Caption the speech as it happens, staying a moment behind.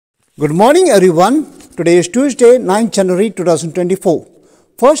Good morning, everyone. Today is Tuesday, 9th January 2024,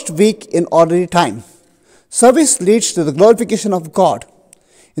 first week in ordinary time. Service leads to the glorification of God.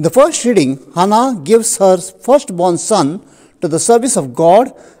 In the first reading, Hannah gives her firstborn son to the service of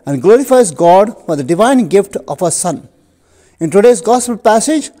God and glorifies God for the divine gift of her son. In today's gospel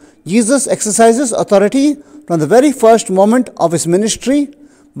passage, Jesus exercises authority from the very first moment of his ministry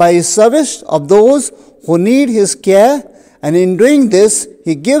by his service of those who need his care, and in doing this,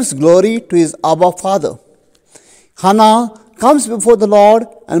 he gives glory to his Abba Father. Hannah comes before the Lord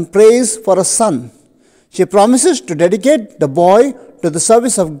and prays for a son. She promises to dedicate the boy to the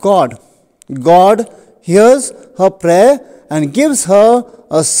service of God. God hears her prayer and gives her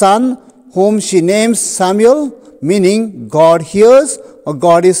a son whom she names Samuel, meaning God hears or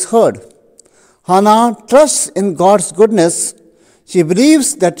God is heard. Hannah trusts in God's goodness. She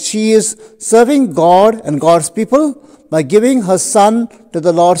believes that she is serving God and God's people by giving her son to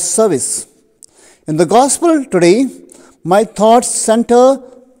the Lord's service. In the gospel today, my thoughts center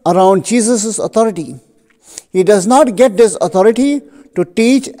around Jesus' authority. He does not get this authority to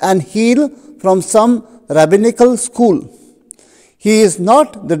teach and heal from some rabbinical school. He is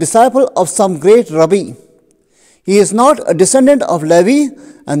not the disciple of some great rabbi. He is not a descendant of Levi,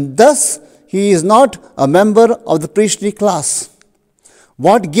 and thus he is not a member of the priestly class.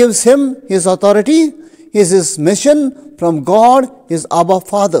 What gives him his authority is his mission from God, his Abba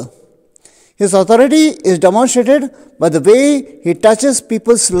Father. His authority is demonstrated by the way he touches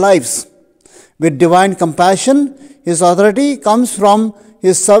people's lives. With divine compassion, his authority comes from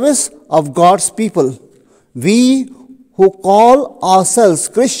his service of God's people. We who call ourselves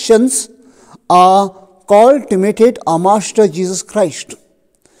Christians are called to imitate our Master Jesus Christ.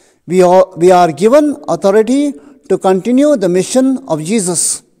 We are given authority to continue the mission of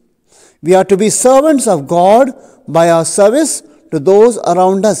Jesus. We are to be servants of God by our service to those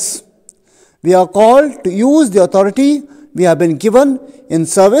around us. We are called to use the authority we have been given in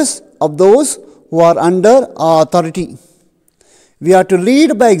service of those who are under our authority. We are to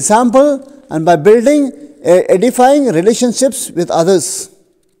lead by example and by building edifying relationships with others.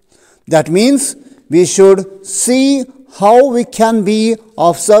 That means we should see how we can be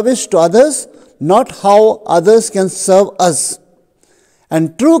of service to others, not how others can serve us.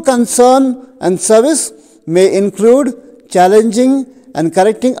 And true concern and service may include challenging and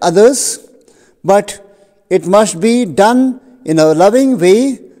correcting others, but it must be done in a loving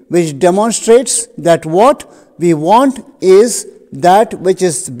way which demonstrates that what we want is that which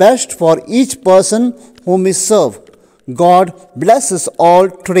is best for each person whom we serve. God bless us all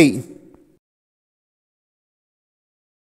today.